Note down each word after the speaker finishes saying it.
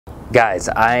Guys,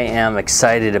 I am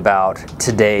excited about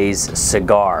today's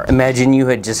cigar. Imagine you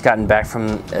had just gotten back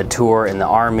from a tour in the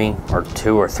Army, or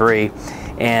 2 or 3,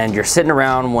 and you're sitting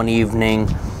around one evening,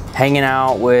 hanging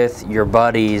out with your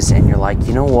buddies, and you're like,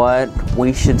 you know what?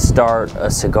 We should start a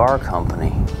cigar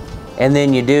company. And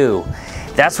then you do.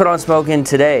 That's what I'm smoking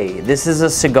today. This is a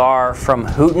cigar from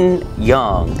Hooten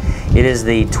Young. It is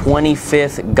the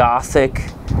 25th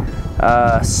GOTHIC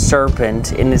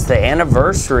SERPENT, and it's the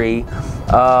anniversary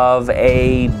of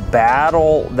a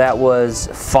battle that was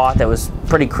fought that was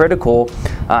pretty critical,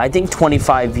 I think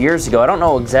 25 years ago. I don't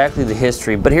know exactly the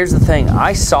history, but here's the thing.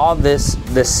 I saw this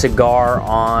cigar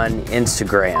on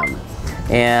Instagram,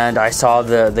 and I saw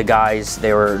the guys,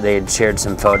 they had shared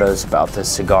some photos about this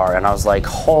cigar, and I was like,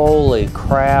 holy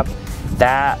crap,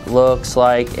 that looks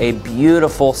like a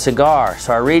beautiful cigar.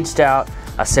 So I reached out,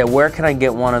 I said, where can I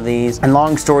get one of these? And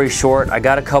long story short, I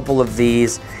got a couple of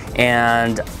these,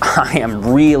 and I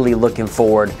am really looking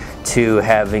forward to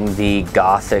having the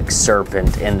GOTHIC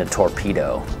SERPENT and the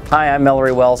Torpedo. Hi, I'm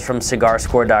Ellery Wells from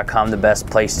CigarScore.com, the best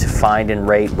place to find and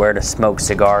rate where to smoke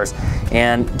cigars.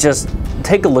 And just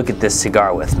take a look at this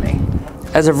cigar with me.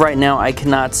 As of right now, I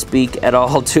cannot speak at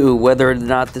all to whether or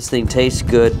not this thing tastes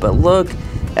good, but look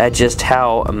at just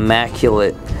how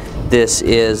immaculate this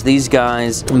is. These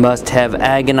guys must have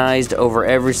agonized over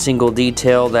every single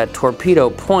detail. That torpedo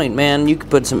point, man, you could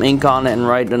put some ink on it and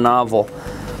write a novel.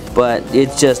 But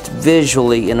it's just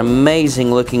visually an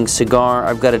amazing looking cigar.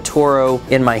 I've got a Toro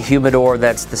in my humidor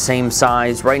that's the same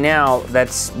size. Right now,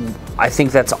 I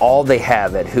think that's all they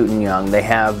have at Hooten Young. They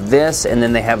have this, and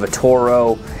then they have a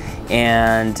Toro.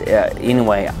 And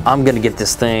anyway, I'm gonna get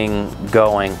this thing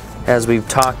going. As we've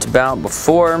talked about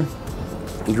before,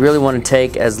 you really want to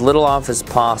take as little off as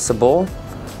possible,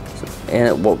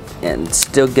 and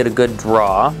still get a good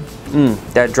draw.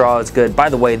 That draw is good. By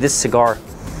the way, this cigar,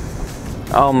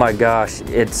 oh my gosh,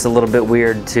 it's a little bit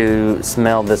weird to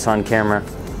smell this on camera,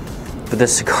 but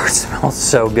this cigar smells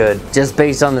so good. Just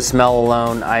based on the smell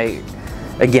alone, I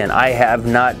have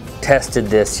not tested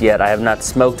this yet. I have not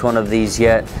smoked one of these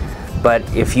yet, but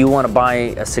if you want to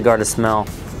buy a cigar to smell,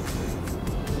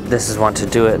 this is one to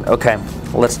do it. Okay,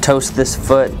 let's toast this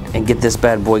foot and get this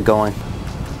bad boy going.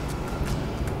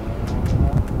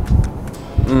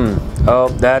 Oh,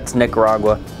 that's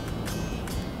Nicaragua.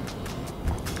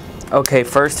 Okay,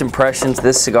 first impressions,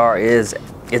 this cigar is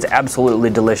absolutely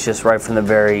delicious right from the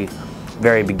very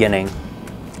beginning.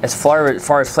 As far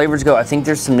as flavors go, I think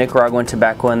there's some Nicaraguan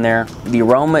tobacco in there. The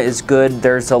aroma is good.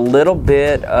 There's a little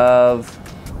bit of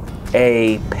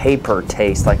a paper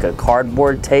taste, like a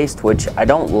cardboard taste, which I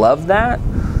don't love that.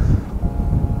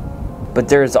 But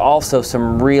there's also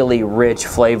some really rich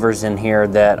flavors in here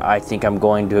that I think I'm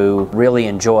going to really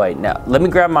enjoy. Now, let me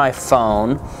grab my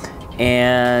phone,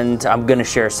 and I'm gonna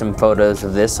share some photos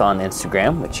of this on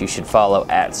Instagram, which you should follow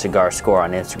at Cigar Score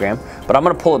on Instagram. But I'm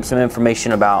gonna pull up some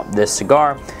information about this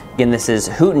cigar. Again, this is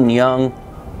Hooten Young.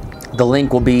 The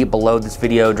link will be below this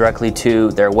video directly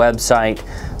to their website.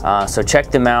 So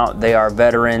check them out. They are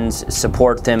veterans.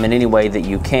 Support them in any way that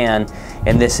you can.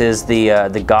 And this is the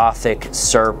GOTHIC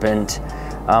SERPENT.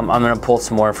 I'm going to pull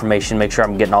some more information, make sure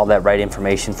I'm getting all that right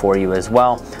information for you as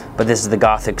well. But this is the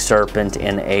GOTHIC SERPENT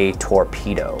in a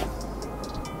Torpedo.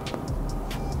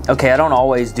 Okay, I don't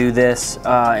always do this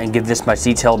and give this much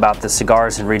detail about the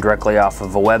cigars and read directly off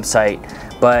of a website.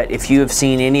 But if you have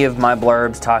seen any of my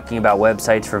blurbs talking about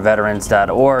websites for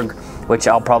veterans.org, which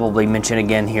I'll probably mention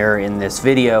again here in this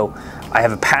video, I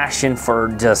have a passion for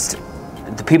just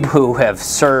the people who have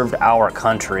served our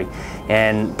country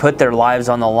and put their lives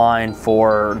on the line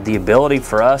for the ability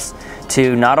for us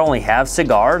to not only have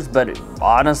cigars, but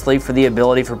honestly for the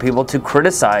ability for people to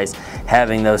criticize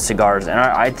having those cigars. And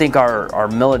I think our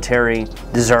military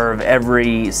deserve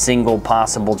every single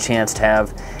possible chance to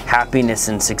have happiness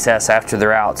and success after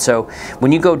they're out. So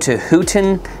when you go to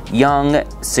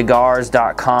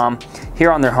HootenYoungCigars.com,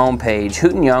 here on their homepage,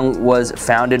 Hooten Young was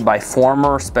founded by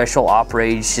former Special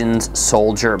Operations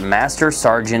Soldier Master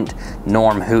Sergeant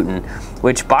Norm Hooten,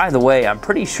 which, by the way, I'm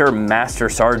pretty sure Master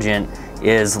Sergeant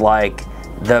is like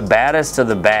the baddest of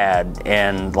the bad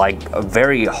and like a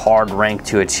very hard rank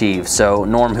to achieve. So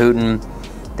Norm Hooten,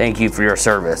 thank you for your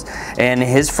service. And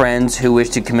his friends who wish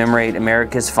to commemorate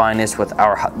America's finest with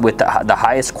the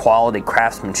highest quality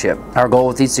craftsmanship. Our goal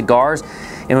with these cigars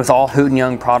and with all Hooten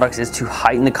Young products is to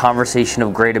heighten the conversation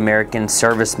of great American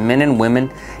servicemen and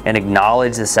women and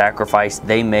acknowledge the sacrifice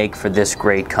they make for this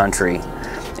great country.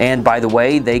 And by the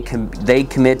way, they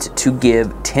commit to give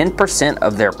 10%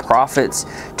 of their profits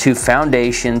to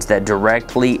foundations that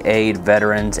directly aid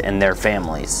veterans and their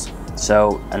families.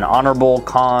 So an honorable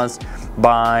cause,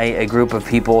 by a group of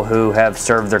people who have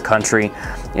served their country,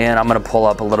 and I'm going to pull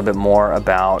up a little bit more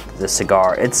about the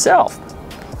cigar itself.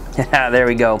 There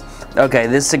we go. Okay,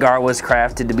 this cigar was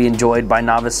crafted to be enjoyed by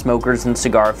novice smokers and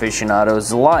cigar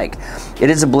aficionados alike. It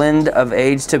is a blend of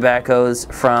aged tobaccos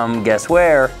from, guess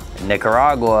where?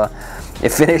 Nicaragua.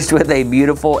 It finished with a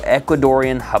beautiful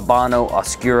Ecuadorian Habano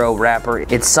Oscuro wrapper.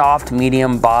 Its soft,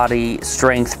 medium body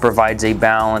strength provides a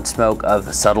balanced smoke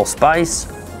of subtle spice.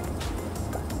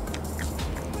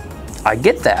 I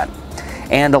get that.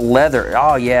 And a leather,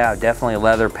 oh yeah, definitely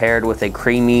leather paired with a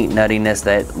creamy nuttiness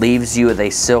that leaves you with a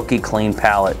silky clean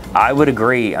palate. I would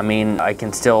agree. I mean, I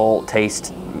can still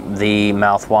taste the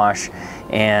mouthwash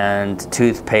and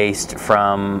toothpaste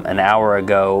from an hour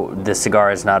ago. This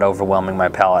cigar is not overwhelming my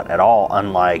palate at all,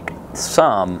 unlike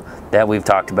some that we've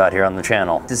talked about here on the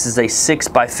channel. This is a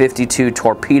 6x52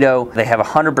 Torpedo. They have a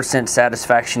 100%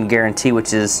 satisfaction guarantee,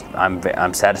 which is,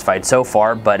 I'm satisfied so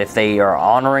far, but if they are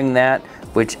honoring that,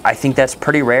 which I think that's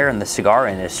pretty rare in the cigar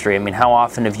industry. I mean, how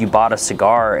often have you bought a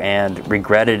cigar and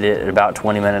regretted it about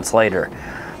 20 minutes later?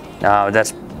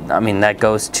 That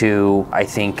goes to, I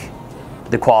think,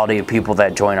 the quality of people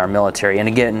that join our military. And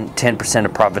again, 10%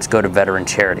 of profits go to veteran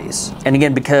charities. And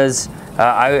again, because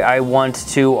I want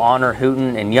to honor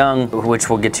Hooten and Young, which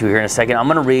we'll get to here in a second, I'm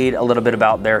gonna read a little bit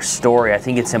about their story. I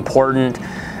think it's important.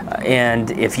 And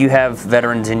if you have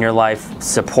veterans in your life,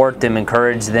 support them,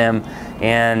 encourage them.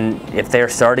 And if they're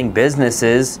starting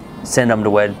businesses, send them to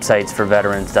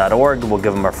websitesforveterans.org. We'll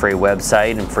give them a free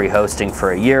website and free hosting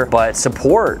for a year. But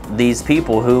support these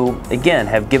people who, again,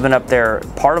 have given up their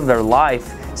part of their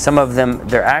life, some of them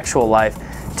their actual life,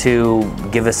 to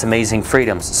give us amazing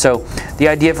freedoms. So the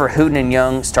idea for Hooten and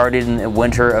Young started in the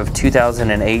winter of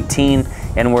 2018,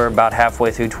 and we're about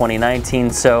halfway through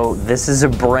 2019. So this is a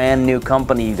brand new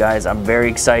company, you guys. I'm very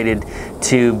excited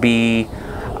to be,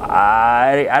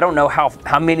 I don't know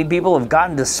how many people have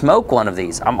gotten to smoke one of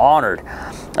these. I'm honored.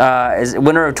 As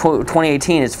winter of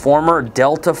 2018 is former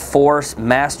Delta Force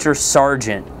Master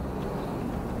Sergeant.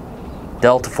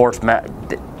 This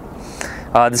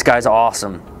guy's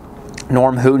awesome.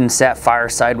 Norm Hooten sat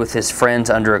fireside with his friends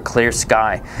under a clear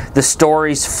sky. The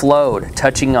stories flowed,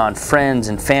 touching on friends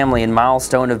and family and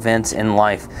milestone events in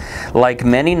life. Like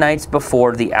many nights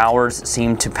before, the hours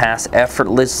seemed to pass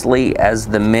effortlessly as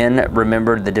the men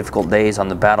remembered the difficult days on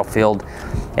the battlefield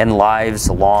and lives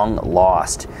long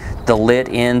lost. The lit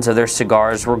ends of their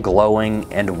cigars were glowing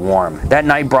and warm. That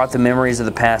night brought the memories of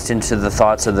the past into the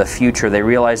thoughts of the future. They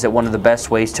realized that one of the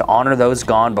best ways to honor those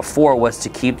gone before was to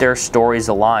keep their stories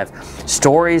alive.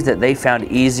 Stories that they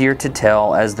found easier to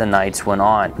tell as the nights went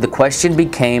on. The question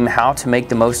became how to make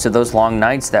the most of those long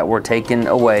nights that were taken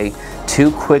away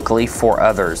too quickly for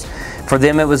others. For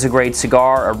them, it was a great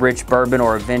cigar, a rich bourbon,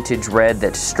 or a vintage red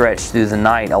that stretched through the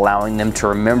night, allowing them to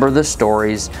remember the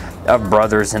stories of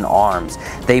brothers in arms.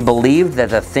 They believed that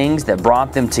the things that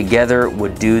brought them together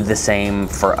would do the same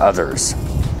for others.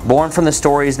 Born from the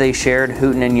stories they shared,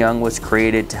 Hooten and Young was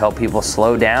created to help people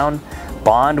slow down,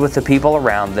 bond with the people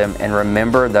around them, and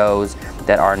remember those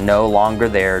that are no longer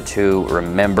there, to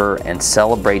remember and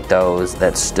celebrate those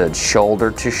that stood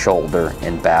shoulder to shoulder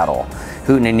in battle.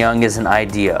 Hooten and Young is an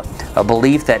idea, a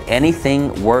belief that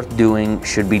anything worth doing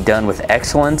should be done with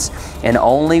excellence, and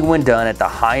only when done at the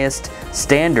highest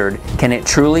standard can it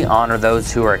truly honor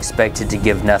those who are expected to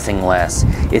give nothing less.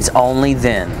 It's only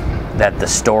then that the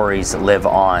stories live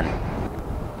on.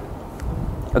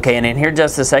 Okay, and in here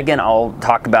just a second, I'll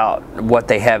talk about what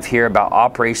they have here about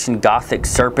Operation Gothic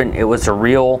Serpent. It was a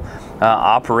real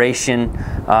operation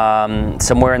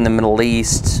somewhere in the Middle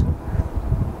East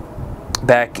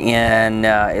back in,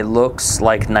 it looks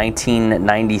like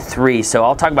 1993. So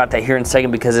I'll talk about that here in a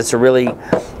second because it's a really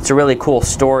cool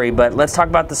story. But let's talk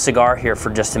about the cigar here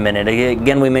for just a minute.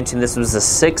 Again, we mentioned this was a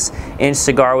 6-inch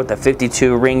cigar with a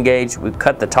 52 ring gauge. We've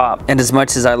cut the top. And as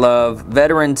much as I love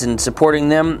veterans and supporting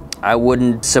them, I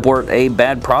wouldn't support a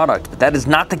bad product. But that is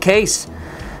not the case.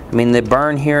 I mean, the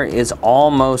burn here is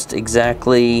almost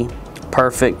exactly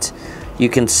perfect. You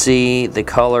can see the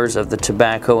colors of the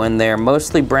tobacco in there,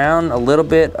 mostly brown, a little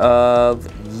bit of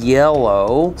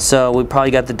yellow. So we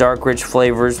probably got the dark, rich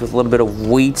flavors with a little bit of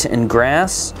wheat and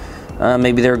grass.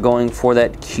 Maybe they're going for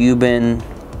that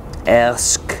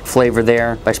Cuban-esque flavor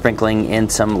there by sprinkling in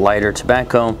some lighter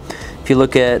tobacco. If you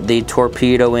look at the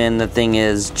Torpedo the thing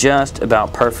is just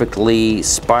about perfectly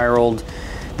spiraled.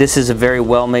 This is a very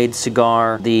well-made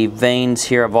cigar. The veins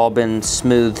here have all been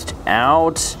smoothed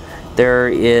out. There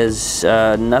is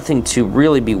nothing to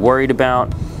really be worried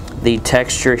about. The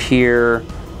texture here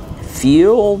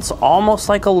feels almost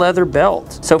like a leather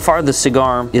belt. So far, the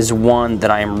cigar is one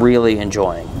that I am really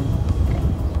enjoying.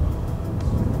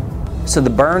 So the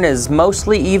burn is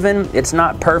mostly even. It's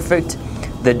not perfect.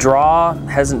 The draw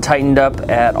hasn't tightened up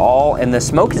at all, and the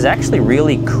smoke is actually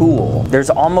really cool. There's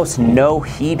almost no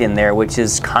heat in there, which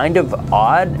is kind of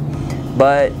odd,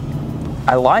 but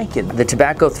I like it. The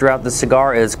tobacco throughout the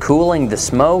cigar is cooling the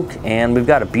smoke, and we've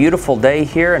got a beautiful day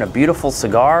here and a beautiful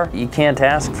cigar. You can't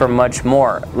ask for much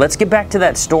more. Let's get back to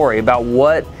that story about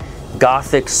what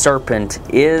Gothic Serpent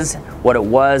is, what it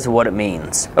was, what it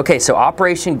means. Okay, so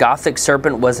Operation Gothic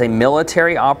Serpent was a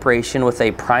military operation with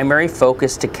a primary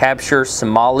focus to capture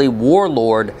Somali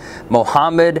warlord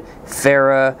Mohammed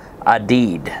Farah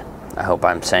Aidid. I hope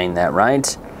I'm saying that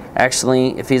right.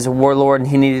 Actually, if he's a warlord and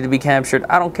he needed to be captured,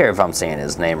 I don't care if I'm saying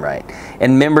his name right.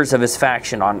 And members of his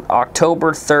faction. On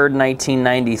October 3rd,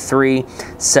 1993,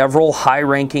 several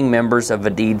high-ranking members of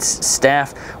Aidid's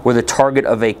staff were the target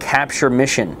of a capture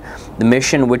mission. The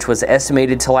mission, which was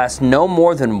estimated to last no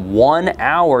more than 1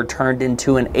 hour, turned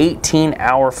into an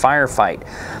 18-hour firefight.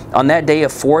 On that day, a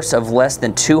force of less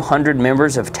than 200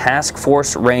 members of Task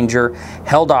Force Ranger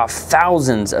held off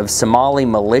thousands of Somali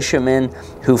militiamen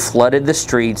who flooded the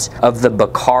streets of the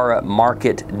Bakara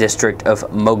Market district of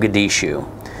Mogadishu.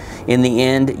 In the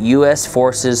end, U.S.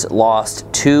 forces lost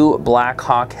 2 Black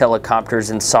Hawk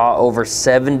helicopters and saw over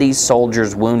 70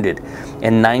 soldiers wounded,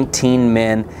 and 19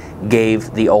 men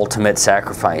gave the ultimate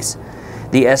sacrifice.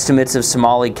 The estimates of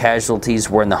Somali casualties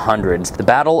were in the hundreds. The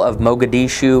Battle of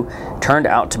Mogadishu turned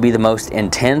out to be the most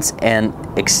intense and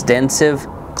extensive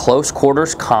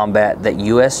close-quarters combat that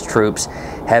U.S. troops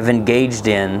have engaged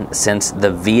in since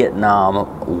the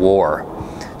Vietnam War.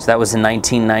 So that was in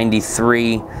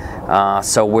 1993,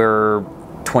 so we're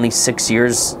 26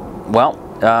 years, well,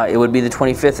 it would be the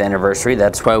 25th anniversary.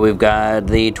 That's why we've got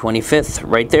the 25th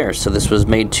right there. So this was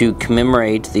made to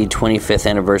commemorate the 25th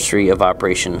anniversary of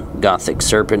Operation Gothic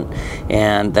Serpent,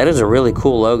 and that is a really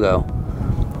cool logo.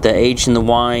 The H and the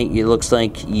Y, it looks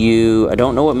like I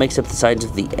don't know what makes up the sides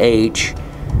of the H,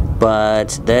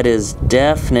 but that is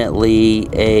definitely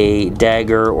a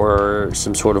dagger or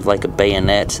some sort of like a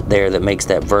bayonet there that makes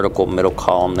that vertical middle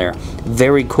column there.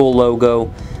 Very cool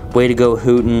logo. Way to go,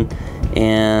 Hooten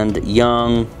and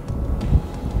Young.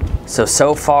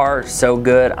 So far so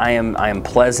good. I am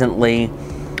pleasantly,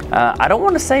 I don't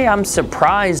want to say I'm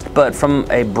surprised, but from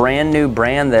a brand new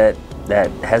brand that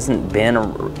hasn't been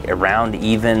around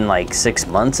even like 6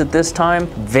 months at this time,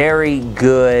 very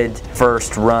good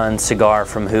first run cigar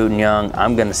from Hooten Young.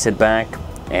 I'm gonna sit back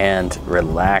and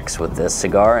relax with this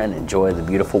cigar and enjoy the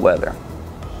beautiful weather.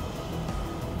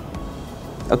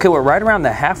 Okay, we're right around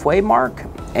the halfway mark,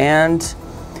 and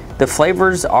the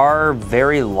flavors are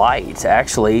very light,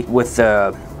 actually, with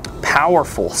the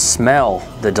powerful smell,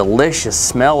 the delicious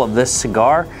smell of this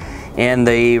cigar, and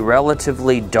the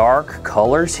relatively dark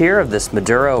colors here of this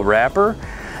Maduro wrapper.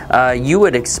 You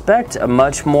would expect a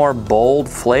much more bold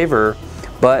flavor,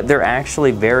 but they're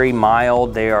actually very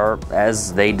mild. They are,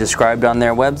 as they described on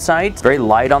their website, very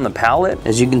light on the palate.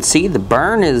 As you can see, the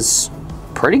burn is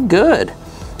pretty good.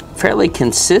 Fairly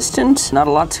consistent, not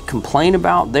a lot to complain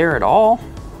about there at all.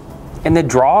 And the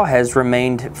draw has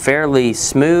remained fairly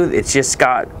smooth. It's just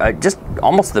got just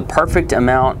almost the perfect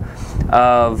amount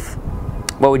of,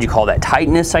 what would you call that,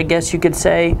 tightness, I guess you could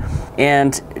say.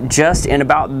 And just in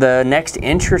about the next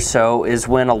inch or so is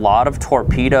when a lot of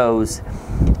torpedoes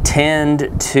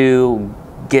tend to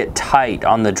get tight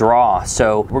on the draw.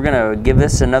 So we're gonna give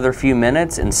this another few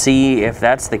minutes and see if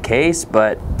that's the case,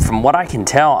 but from what I can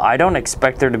tell, I don't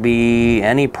expect there to be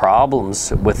any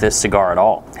problems with this cigar at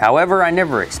all. However, I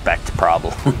never expect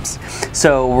problems.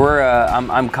 So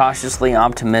I'm cautiously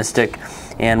optimistic,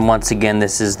 and once again,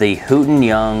 this is the Hooten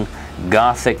Young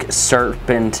Gothic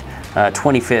Serpent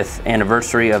 25th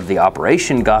anniversary of the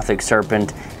Operation Gothic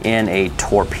Serpent in a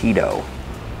Torpedo.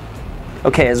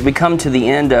 Okay, as we come to the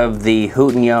end of the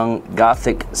Hooten Young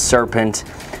Gothic Serpent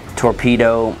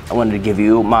Torpedo, I wanted to give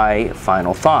you my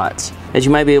final thoughts. As you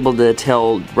might be able to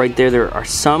tell right there, there are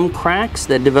some cracks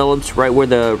that developed right where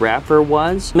the wrapper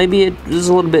was. Maybe it was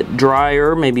a little bit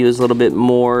drier, maybe it was a little bit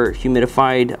more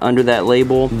humidified under that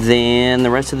label than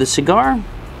the rest of the cigar,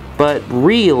 but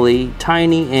really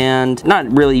tiny and not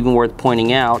really even worth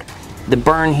pointing out. The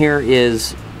burn here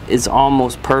is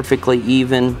almost perfectly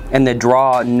even, and the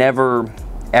draw never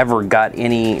ever got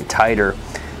any tighter.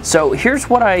 So here's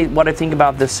what I think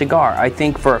about this cigar. I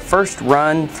think for a first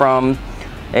run from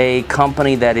a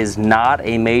company that is not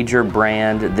a major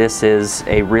brand, this is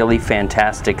a really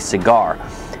fantastic cigar.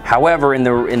 However, in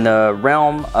the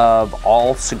realm of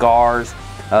all cigars,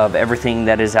 of everything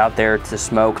that is out there to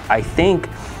smoke, I think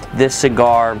this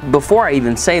cigar, before I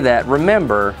even say that,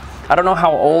 remember, I don't know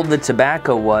how old the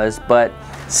tobacco was, but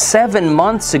 7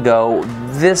 months ago,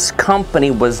 this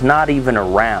company was not even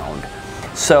around.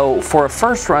 So for a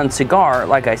first run cigar,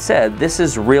 like I said, this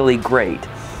is really great.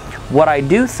 What I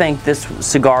do think this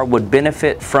cigar would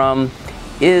benefit from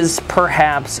is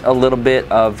perhaps a little bit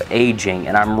of aging,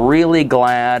 and I'm really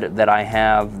glad that I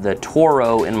have the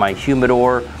Toro in my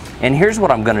humidor. And here's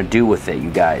what I'm gonna do with it, you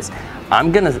guys.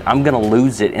 I'm gonna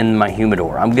lose it in my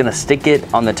humidor. I'm gonna stick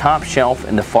it on the top shelf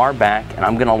in the far back, and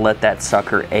I'm gonna let that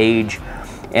sucker age.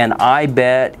 And I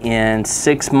bet in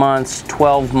 6 months,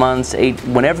 12 months, 8,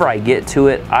 whenever I get to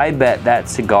it, I bet that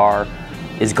cigar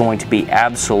is going to be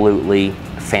absolutely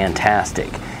fantastic.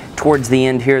 Towards the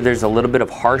end here, there's a little bit of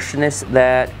harshness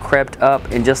that crept up,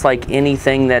 and just like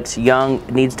anything that's young,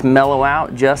 it needs to mellow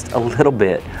out just a little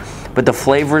bit. But the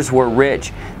flavors were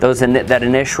rich. That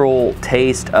initial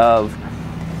taste of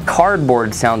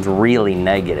cardboard sounds really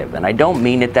negative, and I don't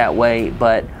mean it that way,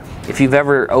 but if you've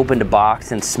ever opened a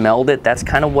box and smelled it, that's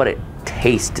kind of what it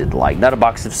tasted like. Not a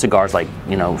box of cigars like,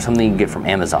 you know, something you can get from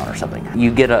Amazon or something.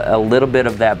 You get a little bit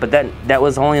of that, but that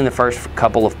was only in the first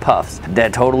couple of puffs.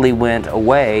 That totally went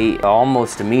away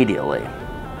almost immediately.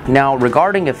 Now,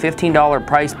 regarding a $15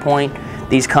 price point,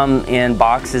 these come in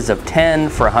boxes of 10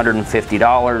 for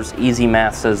 $150. Easy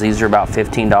math says these are about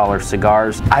 $15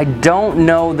 cigars. I don't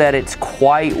know that it's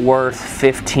quite worth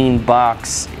 15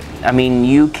 bucks. I mean,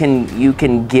 you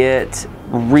can get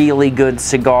really good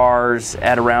cigars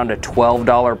at around a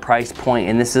 $12 price point,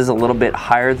 and this is a little bit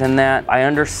higher than that. I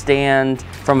understand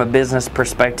from a business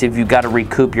perspective, you got to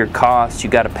recoup your costs, you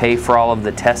got to pay for all of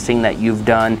the testing that you've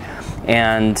done,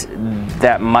 and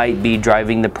that might be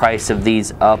driving the price of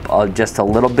these up just a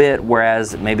little bit,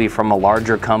 whereas maybe from a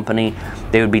larger company,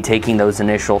 they would be taking those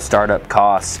initial startup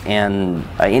costs, and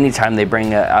anytime they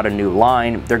bring out a new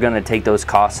line, they're going to take those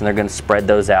costs and they're going to spread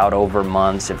those out over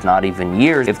months, if not even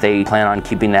years, if they plan on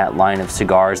keeping that line of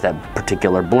cigars, that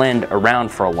particular blend, around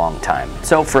for a long time.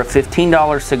 So for a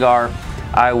 $15 cigar,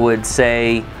 I would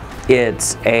say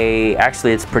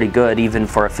actually it's pretty good even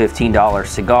for a $15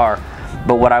 cigar.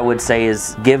 But what I would say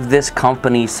is give this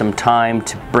company some time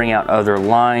to bring out other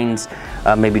lines,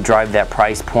 maybe drive that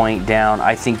price point down.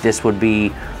 I think this would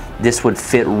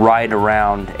fit right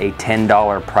around a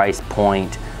 $10 price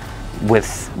point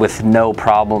with no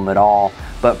problem at all.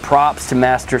 But props to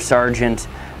Master Sergeant,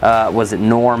 was it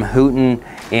Norm Hooten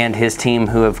and his team,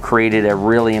 who have created a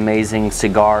really amazing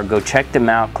cigar. Go check them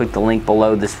out. Click the link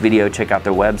below this video. Check out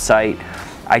their website.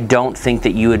 I don't think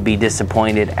that you would be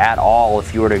disappointed at all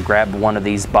if you were to grab one of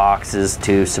these boxes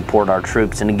to support our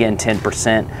troops. And again,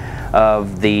 10%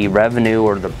 of the revenue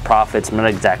or the profits, I'm not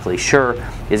exactly sure,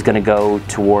 is going to go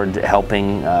toward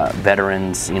helping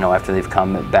veterans, you know, after they've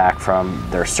come back from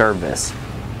their service.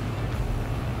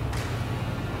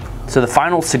 So the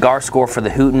final cigar score for the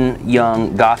Hooten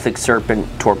Young Gothic Serpent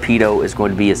Torpedo is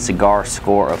going to be a cigar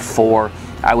score of 4.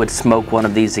 I would smoke one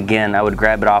of these again. I would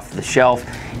grab it off the shelf.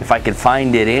 If I could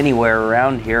find it anywhere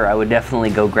around here, I would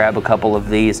definitely go grab a couple of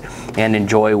these and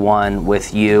enjoy one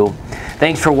with you.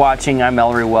 Thanks for watching. I'm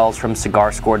Ellery Wells from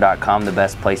cigarscore.com, the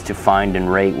best place to find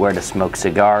and rate where to smoke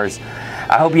cigars.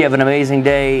 I hope you have an amazing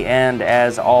day, and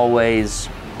as always,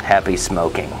 happy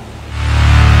smoking.